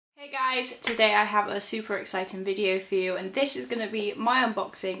Hey guys, today I have a super exciting video for you, and this is going to be my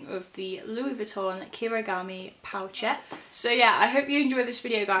unboxing of the Louis Vuitton Kirigami Pochette. So yeah, I hope you enjoy this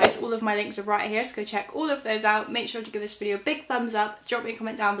video guys. All of my links are right here, so go check all of those out. Make sure to give this video a big thumbs up, drop me a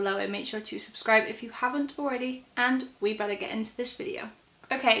comment down below, and make sure to subscribe if you haven't already, and we better get into this video.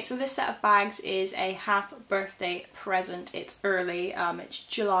 Okay, so this set of bags is a half birthday present. It's early, it's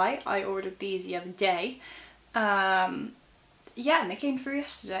July. I ordered these the other day. Yeah, and they came through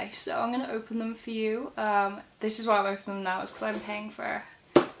yesterday, so I'm going to open them for you. This is why I'm opening them now, is because I'm paying for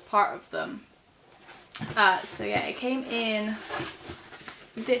part of them. So yeah, it came in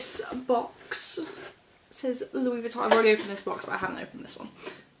this box. It says Louis Vuitton. I've already opened this box, but I haven't opened this one.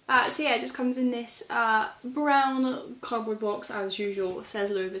 So yeah, it just comes in this brown cardboard box, as usual. It says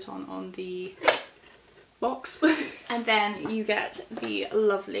Louis Vuitton on the box. And then you get the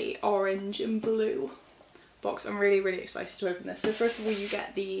lovely orange and blue box. I'm really excited to open this. So first of all you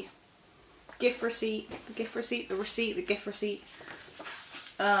get the gift receipt,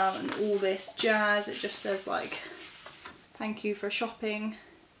 and all this jazz. It just says like, thank you for shopping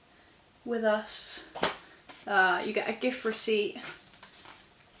with us. You get a gift receipt,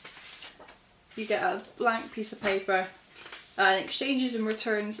 you get a blank piece of paper, an exchanges and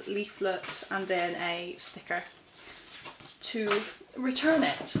returns leaflet, and then a sticker to return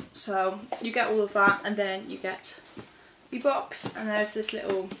it. So you get all of that, and then you get the box, and there's this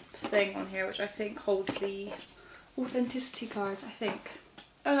little thing on here which I think holds the authenticity card, I think.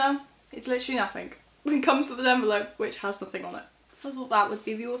 Oh no, it's literally nothing. It comes with an envelope which has nothing on it. I thought that would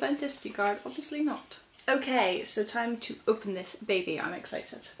be the authenticity card, obviously not. Okay, so time to open this baby. I'm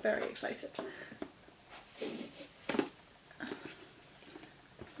excited, very excited. I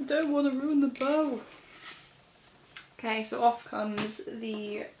don't want to ruin the bow. Okay, so off comes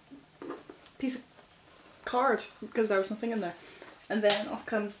the piece of card, because there was nothing in there. And then off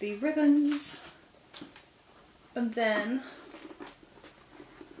comes the ribbons. And then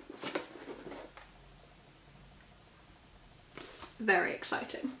very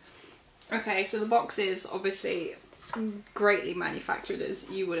exciting. Okay, so the box is obviously greatly manufactured, as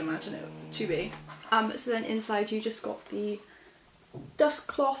you would imagine it to be. So then inside you just got the dust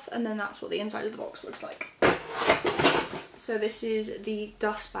cloth, and then that's what the inside of the box looks like. So this is the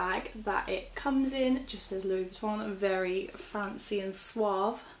dust bag that it comes in. It just says Louis Vuitton, very fancy and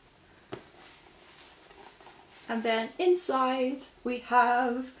suave. And then inside we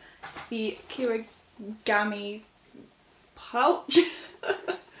have the Kirigami pouch.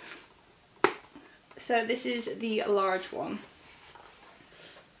 So this is the large one.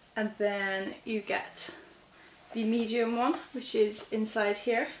 And then you get the medium one, which is inside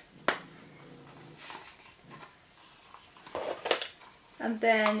here. And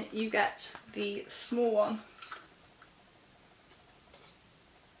then you get the small one,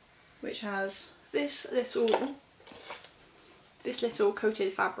 which has this little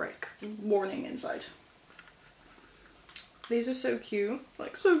coated fabric warning inside. These are so cute,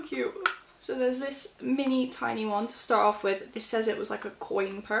 like so cute. So there's this mini tiny one to start off with. This says it was like a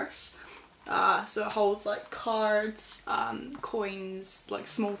coin purse. So it holds like cards, coins, like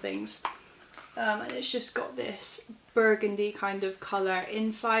small things. And it's just got this burgundy kind of colour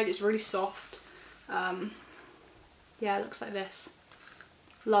inside. It's really soft. Yeah, it looks like this.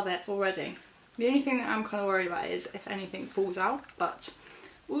 Love it already. The only thing that I'm kind of worried about is if anything falls out, but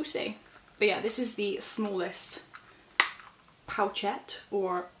we'll see. But yeah, this is the smallest pouchette,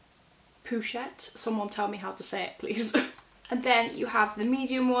 or pochette. Someone tell me how to say it, please. And then you have the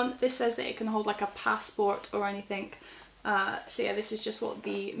medium one. This says that it can hold like a passport or anything. So yeah, this is just what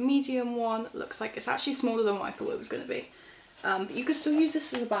the medium one looks like. It's actually smaller than what I thought it was going to be. But you could still use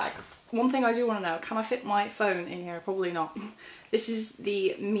this as a bag. One thing I do want to know, can I fit my phone in here? Probably not. This is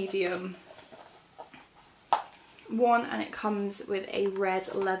the medium one, and it comes with a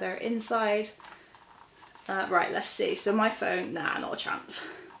red leather inside. Right, let's see. So my phone, nah, not a chance.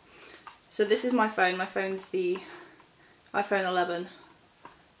 So this is my phone. My phone's the iPhone 11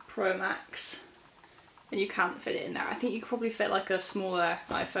 Pro Max. And you can't fit it in there. I think you could probably fit like a smaller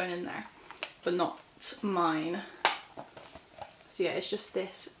iPhone in there, but not mine. So yeah, it's just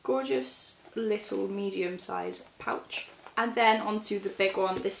this gorgeous little medium-sized pouch. And then onto the big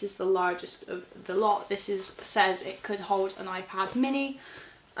one. This is the largest of the lot. This says it could hold an iPad mini.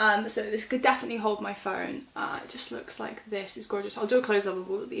 So this could definitely hold my phone. It just looks like this. It's gorgeous. I'll do a close-up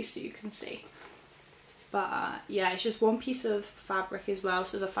of all of these so you can see. But yeah, it's just one piece of fabric as well,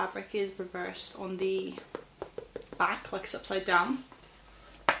 so the fabric is reversed on the back, like it's upside down.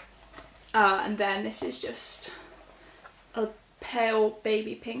 And then this is just a pale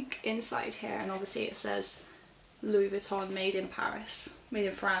baby pink inside here, and obviously it says Louis Vuitton made in Paris, made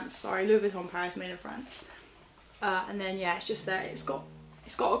in France, sorry, Louis Vuitton Paris made in France. And then yeah, it's just there, it's got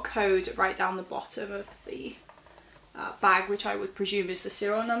a code right down the bottom of the bag, which I would presume is the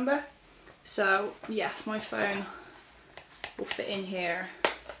serial number. So yes, my phone will fit in here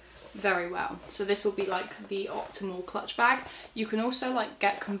very well. So this will be like the optimal clutch bag. You can also like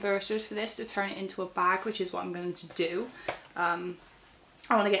get converters for this to turn it into a bag, which is what I'm going to do. I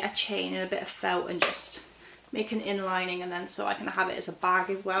want to get a chain and a bit of felt and just make an inlining, and then so I can have it as a bag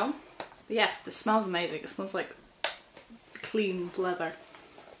as well. But yes, this smells amazing. It smells like clean leather.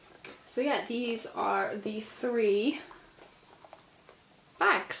 So yeah, these are the 3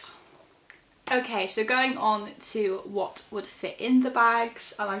 bags. Okay, so going on to what would fit in the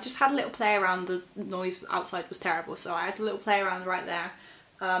bags, and I just had a little play around. The noise outside was terrible, so I had a little play around right there.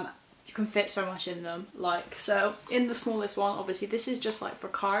 You can fit so much in them, like, so in the smallest one, obviously this is just like for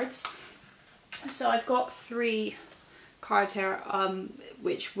cards. So I've got 3 cards here,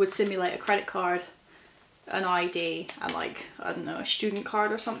 which would simulate a credit card, an ID, and like, I don't know, a student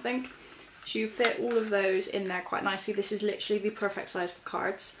card or something. So you fit all of those in there quite nicely. This is literally the perfect size for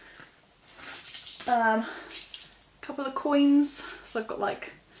cards. Couple of coins, so I've got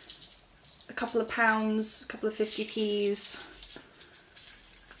like a couple of pounds, a couple of 50p's,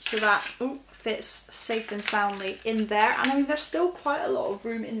 so that fits safe and soundly in there. And I mean, there's still quite a lot of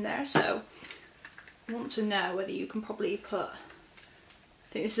room in there, so I want to know whether you can probably put,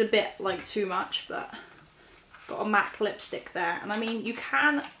 I think this is a bit like too much, but got a MAC lipstick there, and I mean, you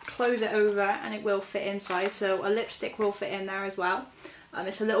can close it over and it will fit inside, so a lipstick will fit in there as well.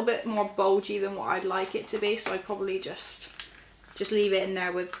 It's a little bit more bulgy than what I'd like it to be, so I'd probably just leave it in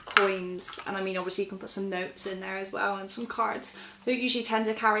there with coins. And I mean, obviously you can put some notes in there as well and some cards. I don't usually tend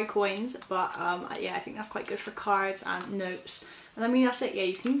to carry coins, but yeah, I think that's quite good for cards and notes. And I mean, that's it. Yeah,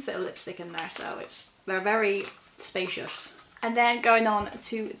 you can fit a lipstick in there, so they're very spacious. And then going on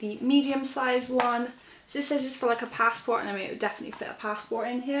to the medium size one. So this says it's for like a passport, and I mean, it would definitely fit a passport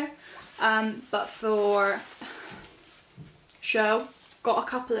in here. But for show, got a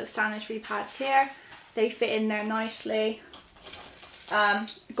couple of sanitary pads here. They fit in there nicely.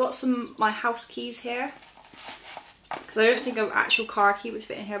 Got my house keys here, because I don't think an actual car key would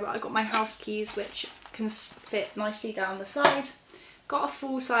fit in here, but I got my house keys, which can fit nicely down the side. Got a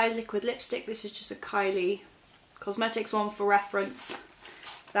full size liquid lipstick. This is just a Kylie Cosmetics one for reference.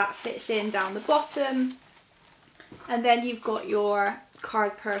 That fits in down the bottom. And then you've got your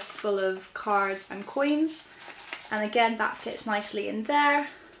card purse full of cards and coins. And again, that fits nicely in there.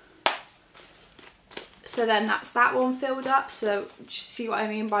 So then that's that one filled up. So just see what I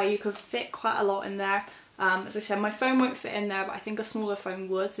mean by you could fit quite a lot in there. As I said, my phone won't fit in there, but I think a smaller phone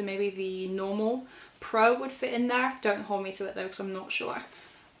would. So maybe the normal Pro would fit in there. Don't hold me to it though, because I'm not sure.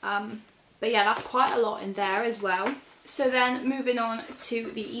 But yeah, that's quite a lot in there as well. So then moving on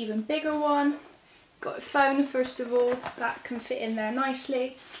to the even bigger one. Got a phone first of all, that can fit in there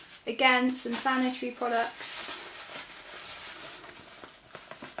nicely. Again, some sanitary products.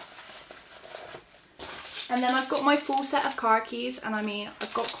 And then I've got my full set of car keys, and I mean,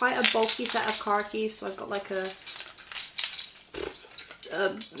 I've got quite a bulky set of car keys, so I've got like a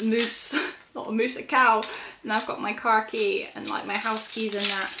moose, not a moose, a cow, and I've got my car key and like my house keys and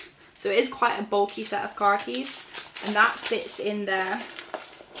that. So it is quite a bulky set of car keys, and that fits in there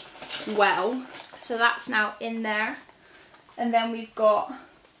well. So that's now in there. And then we've got,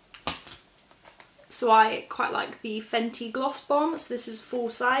 so I quite like the Fenty Gloss Bomb, so this is full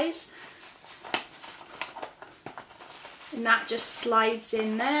size. And that just slides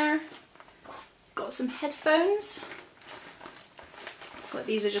in there. Got some headphones. But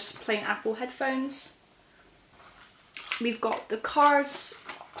these are just plain Apple headphones. We've got the cards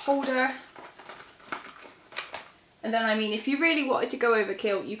holder. And then, I mean, if you really wanted to go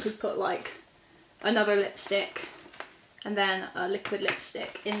overkill, you could put like another lipstick and then a liquid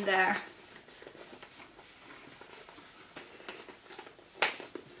lipstick in there.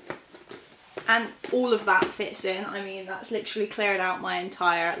 And all of that fits in. I mean, that's literally cleared out my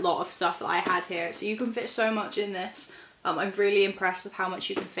entire lot of stuff that I had here. So you can fit so much in this. I'm really impressed with how much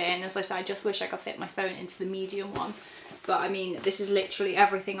you can fit in. As I said, I just wish I could fit my phone into the medium one. But I mean, this is literally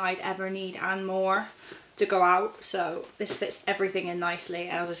everything I'd ever need and more to go out. So this fits everything in nicely.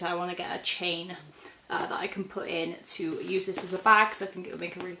 And as I said, I want to get a chain that I can put in to use this as a bag, because I think it would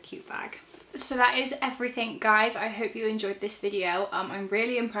make a really cute bag. So that is everything, guys. I hope you enjoyed this video. I'm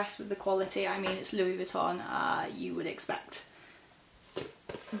really impressed with the quality. I mean, it's Louis Vuitton. You would expect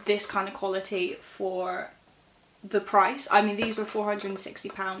this kind of quality for the price. I mean, these were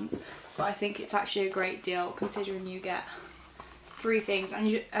 £460, but I think it's actually a great deal considering you get 3 things,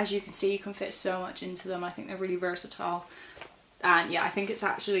 and as you can see, you can fit so much into them. I think they're really versatile, and yeah, I think it's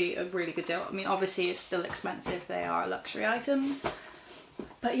actually a really good deal. I mean, obviously it's still expensive, they are luxury items,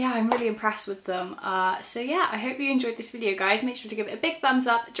 but yeah, I'm really impressed with them. So yeah, I hope you enjoyed this video, guys. Make sure to give it a big thumbs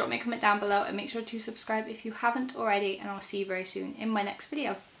up, drop me a comment down below, and make sure to subscribe if you haven't already, and I'll see you very soon in my next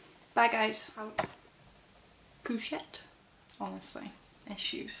video. Bye guys. Pochette. Honestly,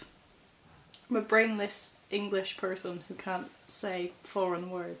 issues. I'm a brainless English person who can't say foreign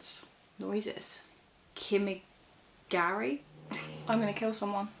words. Noises. Kimigari? I'm gonna kill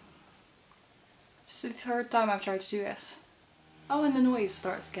someone. This is the 3rd time I've tried to do this. Oh, and the noise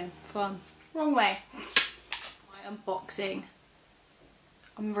starts again. Fun. Wrong way. My unboxing.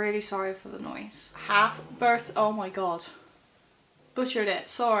 I'm really sorry for the noise. Oh my god. Butchered it.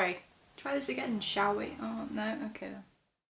 Sorry. Try this again, shall we? Oh, no? Okay then.